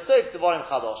Abba, lo sov devarim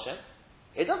chadoshim.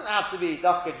 It doesn't have to be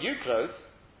dafka new clothes,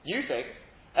 new things.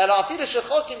 It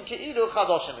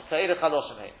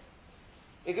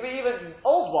can be even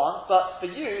old ones, but for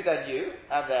you, they're new,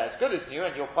 and they're as good as new,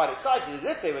 and you're quite excited as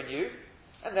if they were new,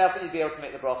 and therefore you'd be able to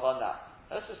make the bracha on that.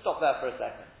 Now, let's just stop there for a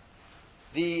second.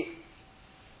 The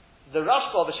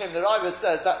Rashba, B'Shem the Raiva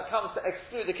says that comes to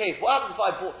exclude the case. What happens if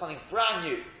I bought something brand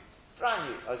new?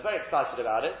 Brand new. I was very excited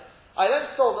about it. I then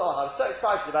sold it on. I was so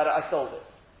excited about it, I sold it.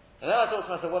 And then I thought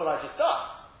to myself, what have I just done?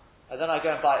 And then I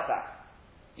go and buy it back.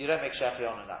 You don't make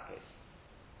shechion in that case.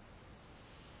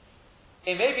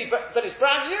 It may be, but it's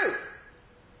brand new.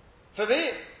 For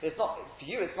me, it's not. For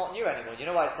you, it's not new anymore. You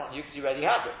know why it's not new? Because you already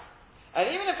have it.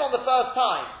 And even if on the first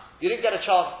time you didn't get a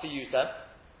chance to use them,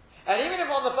 and even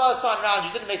if on the first time round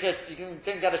you didn't get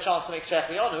a chance to make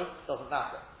shechionu, doesn't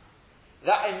matter.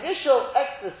 That initial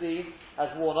ecstasy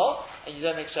has worn off, and you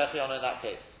don't make shechionu in that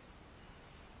case.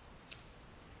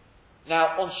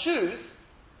 Now, on shoes,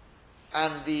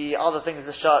 and the other things,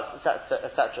 the shirts,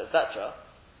 etc., etc.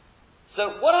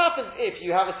 So, what happens if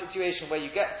you have a situation where you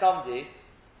get somebody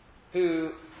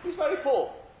who's very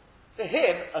poor? For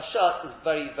him, a shirt is a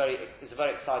very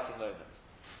exciting moment.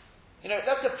 You know,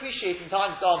 let's appreciate in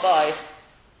times gone by,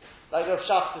 like Rav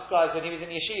Shach describes when he was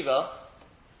in yeshiva,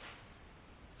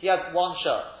 he had one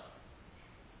shirt.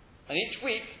 And each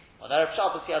week, on Erev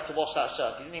Shabbos, he had to wash that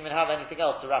shirt. He didn't even have anything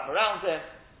else to wrap around him.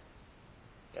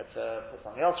 He had to put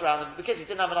something else around him because he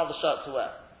didn't have another shirt to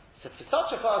wear. So for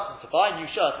such a person to buy a new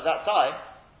shirt at that time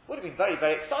would have been very,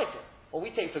 very exciting. Or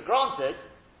we take for granted.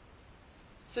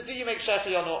 So do you make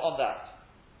shechion on that?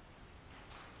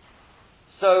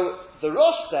 So the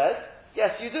Rosh says,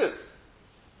 yes, you do.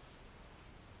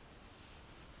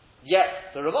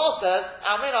 Yet the Ramah says,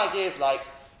 our main idea is like,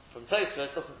 from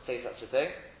Tosfos, doesn't say such a thing.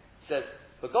 It says,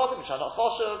 begotten which are not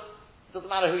choshev, it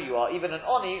doesn't matter who you are, even an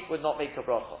oni would not make a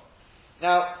bracha.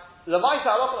 Now, L'maisa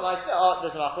Halacha L'maisa,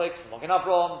 there's an Machlokes, the Magen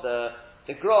Avraham, the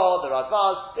Gra, the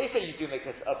Radbaz, they say you do make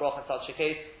a bracha in such a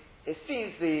case. It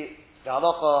seems the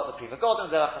Halacha, the Pri Megadim,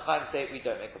 the Chaim say we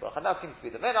don't make a bracha. And that seems to be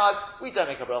the minhag, we don't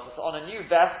make a bracha. So on a new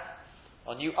vest,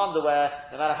 on new underwear,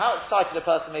 no matter how excited a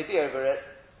person may be over it,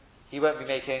 he won't be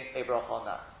making a bracha on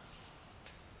that.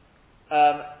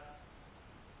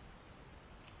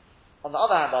 On the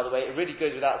other hand, by the way, it really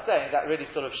goes without saying, that really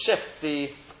sort of shifts the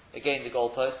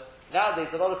goalpost. Nowadays,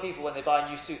 a lot of people, when they buy a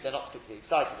new suit, they're not particularly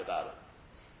excited about it.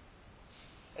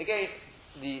 Again,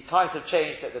 the times have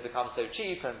changed that they become so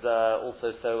cheap and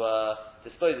also so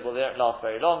disposable. They don't last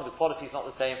very long. The quality is not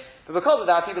the same. But because of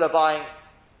that, people are buying.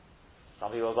 Some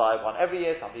people buy one every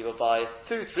year. Some people buy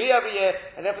 2, 3 every year,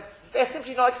 and they're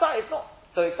simply not excited. It's not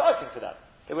so exciting for them.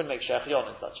 They wouldn't make shechion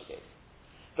in such a case.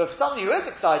 But for somebody who is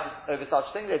excited over such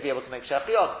a thing, they'd be able to make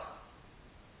shechion.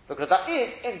 Because that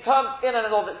is, in and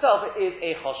of itself, it is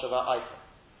a chosheva item.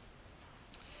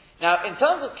 Now, in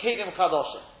terms of kelim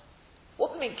chadoshim, what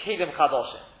does it mean kelim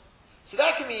chadoshim? So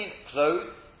that can mean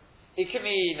clothes, it can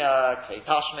mean clay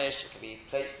tashmish, it can mean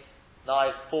plates,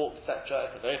 knives, forks, etc.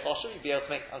 It's a very choshev, you'd be able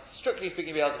to make, strictly speaking,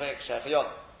 you'd be able to make shechion.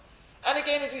 And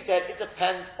again, as we said, it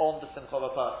depends on the simcha of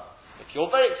a person. If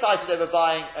you're very excited over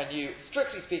buying a new,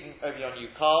 strictly speaking, over your new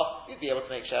car, you'd be able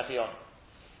to make shechion.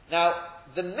 Now,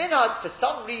 the minhag, for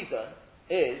some reason,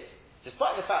 is,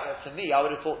 despite the fact that to me, I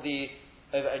would have thought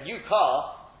over a new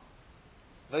car,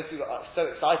 most people are so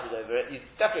excited over it, you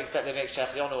definitely expect they make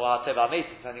shechion or teva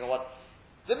mesim, depending on what.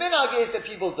 The minhag is that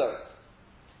people don't.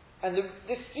 And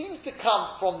this seems to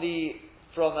come apparently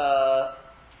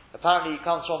it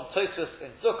comes from Tosfos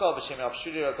in Sukkah, B'Shem Rav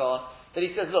Shuri Ragon, that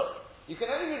he says, look, you can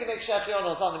only really make shechion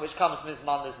on something which comes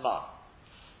mizman.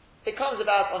 It comes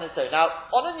about on its own.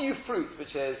 Now, on a new fruit,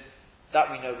 which is,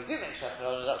 that we know we do make shechion,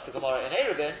 and that's the Gemara in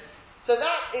Eruvin, so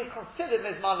that is considered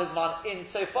mizman in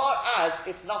so far as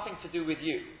it's nothing to do with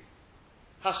you.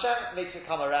 Hashem makes it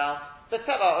come around, the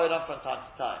teva olam from time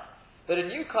to time. But a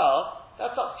new car,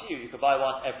 that's up to you. You could buy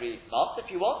one every month if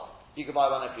you want, you could buy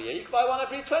one every year, you could buy one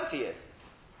every 20 years.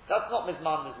 That's not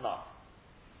mizman.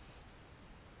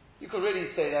 You could really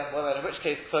say then, well, in which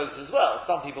case clothes as well.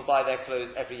 Some people buy their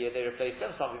clothes every year, they replace them,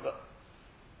 some people.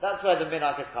 That's where the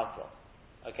minhag has come from.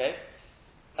 Okay?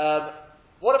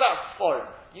 What about sforim?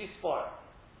 New sforim.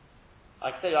 I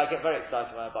can tell you, I get very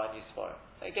excited when I buy new sforim.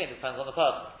 Again, it depends on the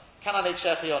person. Can I make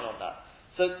shechion on that?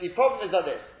 So the problem is that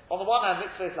this. On the one hand,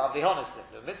 mitzvahs, I'll be honest,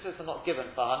 the mitzvahs are not given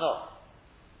for hanot.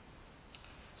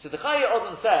 So the Chayei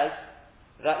Odom says,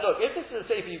 that look, if this is a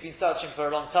sefer you've been searching for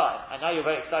a long time, and now you're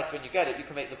very excited when you get it, you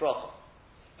can make the bracha.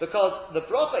 Because the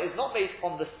bracha is not made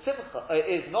on the simcha,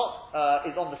 is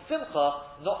on the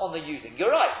simcha, not on the using. You're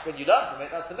right, when you learn from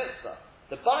it, that's the mitzvah.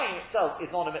 The buying itself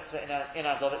is not a mitzvah in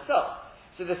and of itself.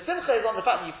 So the simcha is on the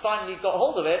fact that you finally got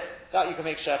hold of it, that you can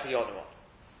make shechion on.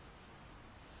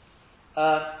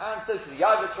 And so to the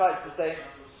Yavitz writes the same.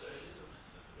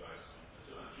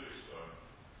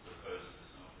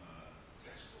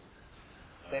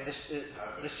 Then the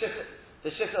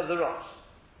shift of the Rosh.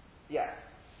 Yeah.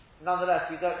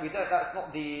 Nonetheless, we don't. That's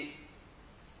not the.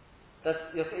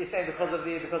 You're saying because of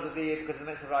the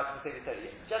mitzvah right from the same.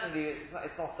 Generally,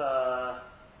 it's not.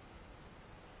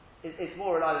 It's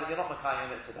more reliable. You're not makayim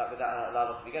a mitzvah with that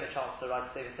allowed. If you get a chance to write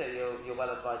the same, you're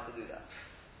well advised to do that.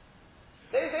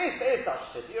 There is such a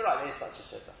shitta. You're right. There is such a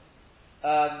shitta.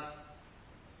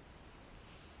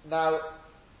 Now.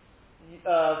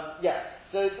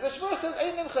 So the Mishmur says,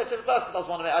 Ein Nimcha, so the person does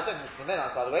want to make, I don't think this is the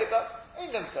minhag, by the way, but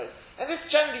Ein Nimcha. And this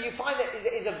generally you find that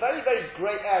is a very, very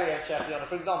great area in shechion.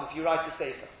 For example, if you write a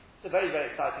sefer, it's a very,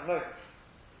 very exciting moment.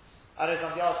 I know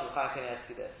somebody else was Chaim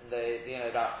Kanievsky this, and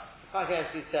Chaim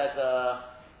Kanievsky said,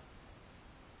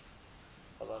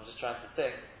 hold on, I'm just trying to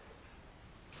think.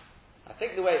 I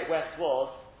think the way it went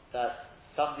was that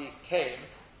somebody came,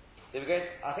 they were going,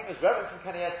 I think it was Reverend from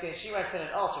Kanievsky, and she went in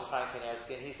and asked from Chaim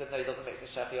Kanievsky, and he said, no, he doesn't make the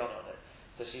shechion on it.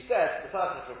 So she said, the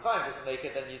person from Chaim doesn't make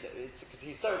it, then because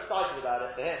he's so excited about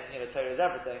it, for him, Torah is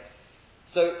everything.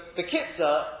 So, the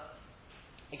Kitzah,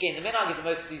 again, the minhag is that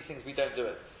most of these things we don't do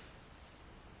it.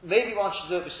 Maybe one should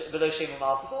do it below Shem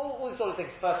U'Malchus, all these sort of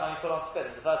things, the first time you put on spin,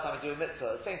 the first time you do a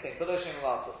mitzvah, same thing, below Shem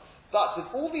U'Malchus. But with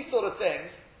all these sort of things,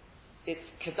 it's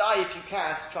kedai if you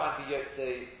can to try and be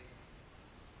yotze,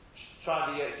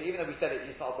 even though we said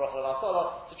it's not a bracha of our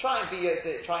solar, to try and be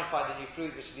yotze, try and find a new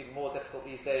fruit, which is even more difficult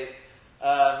these days.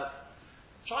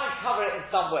 Try and cover it in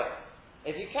some way.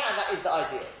 If you can, that is the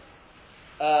ideal.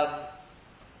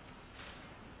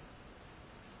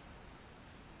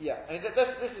 I mean,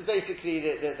 this is basically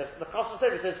the Chasam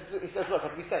Sofer says, he says, look, as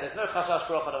we said, there's no chashash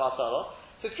bracha of our solar,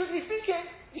 so strictly speaking,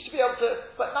 you should be able to,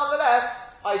 but nonetheless,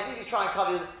 ideally try and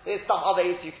cover, there's some other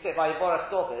aids you can say by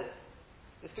Baruch Tofid.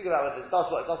 Let's figure out whether it does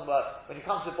work, it doesn't work. When it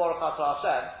comes to Baruch Atah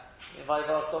Hashem, in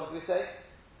Baruch Tofid we say,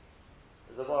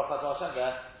 there's a Baruch Atah Hashem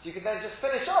there, so you can then just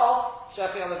finish off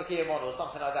Shechion Levakiyah Mono or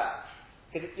something like that.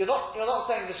 Because you're not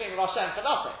saying the Shem of Hashem for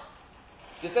nothing.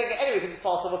 You're saying it anyway because it's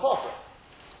part of a apostle.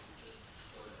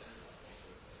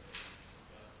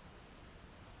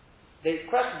 They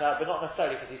question that, but not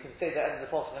necessarily because you can say the end of the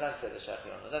apostle and then say the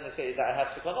Shechion. And then they say, is that a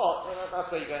hefsek or not? Well, that's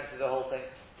where you go into the whole thing.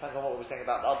 Depends on what we were saying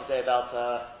about the other day about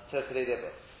Tirkei Dibur.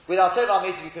 Without Teva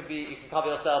Meeting, you can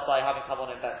cover yourself by having come on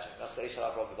and benching. That's the Ishal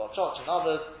Abraham Church and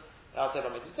others. Without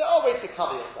Teva Meeting, there are ways to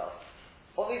cover yourself.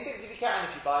 On these things, if you can,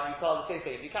 if you buy a new car, the same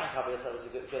thing. If you can cover yourself, it's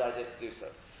a good idea to do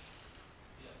so.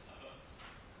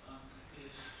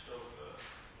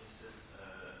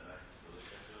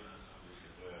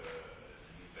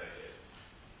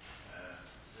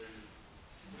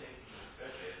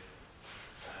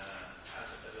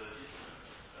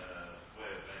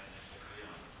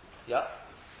 Yeah.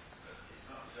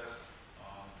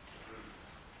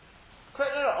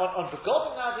 Correct. No. On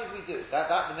begotten nowadays we do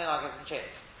that. The minhag hasn't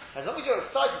changed. As long as you're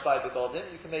excited by begotten,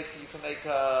 you can make.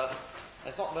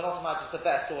 It's not monotomized just a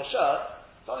vest or a shirt.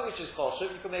 Something which is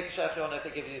choshev, you can make a shechion if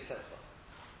it gives you a sense of.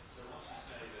 So once you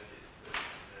say that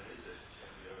there is a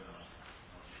shechion,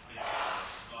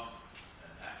 not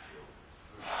an actual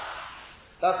group.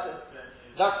 That's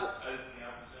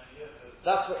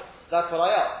what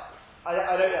I am. I don't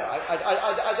know. I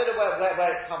don't know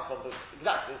where it's come from, but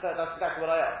exactly, that's exactly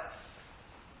what I am.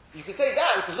 You can say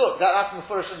that because look, that's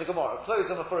Mefurish in the Gemara. Clothes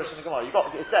are Mefurish in the Gemara.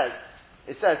 It says,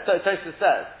 Tosfos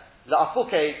says,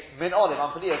 La'afuke min olim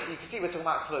ampaniyos. You can see we're talking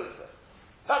about clothes there.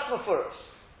 That's Mefurish.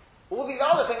 All these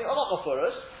other things are not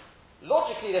Mefurish.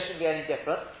 Logically, there shouldn't be any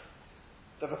difference.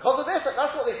 But because of this,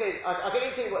 that's what they say. I can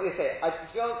even tell you what they say. To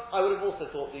be honest, I would have also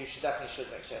thought that you definitely should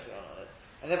make shechion on it.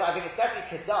 And therefore, I think it's definitely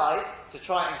kedai to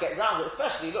try and get round it.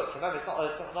 Especially, look, remember, it's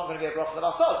not going to be a bracha of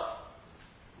ourselves.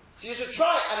 So you should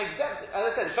try and exempt it. As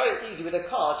I said, it's very easy with a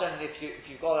car. Generally, if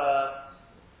you've got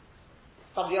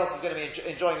somebody else who's going to be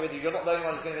enjoying it with you, you're not the only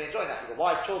one who's going to be enjoying that. You've got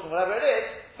wife, children, whatever it is,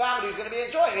 family who's going to be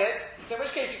enjoying it. So in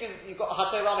which case you've got a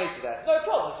Hatei Rameti there. No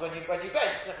problem. So when you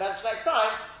bench next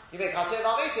time, you make Hatei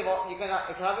Rameti, you can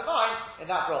have in mind in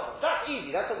that bracha. That's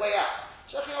easy. That's the way out.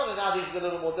 Shechionu nowadays is a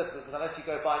little more difficult because unless you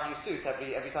go buy a new suit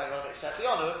every time you want to make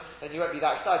Shechionu, then you won't be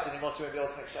that excited anymore. So you won't be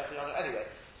able to make Shechionu anyway.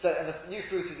 So, and the new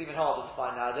fruit is even harder to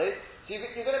find nowadays. So you're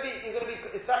going to be.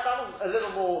 That one's a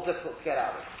little more difficult to get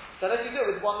out of. So unless you do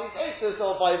it with one of these aces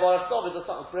or by Waraf David or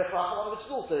something, one which is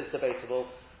also debatable.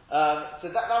 So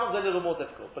that one's a little more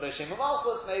difficult. But Oshem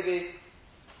Malchus, maybe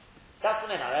that's the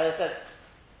minhag. As I said,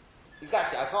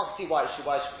 exactly. I can't see why it should.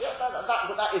 Yeah,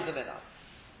 that is the minhag.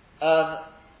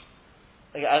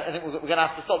 I think we're going to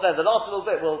have to stop there. The last little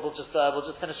bit, we'll just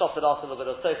finish off the last little bit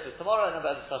of Tosfos tomorrow, and then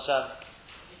Be'ez Hashem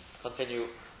continue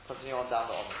on down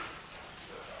the on.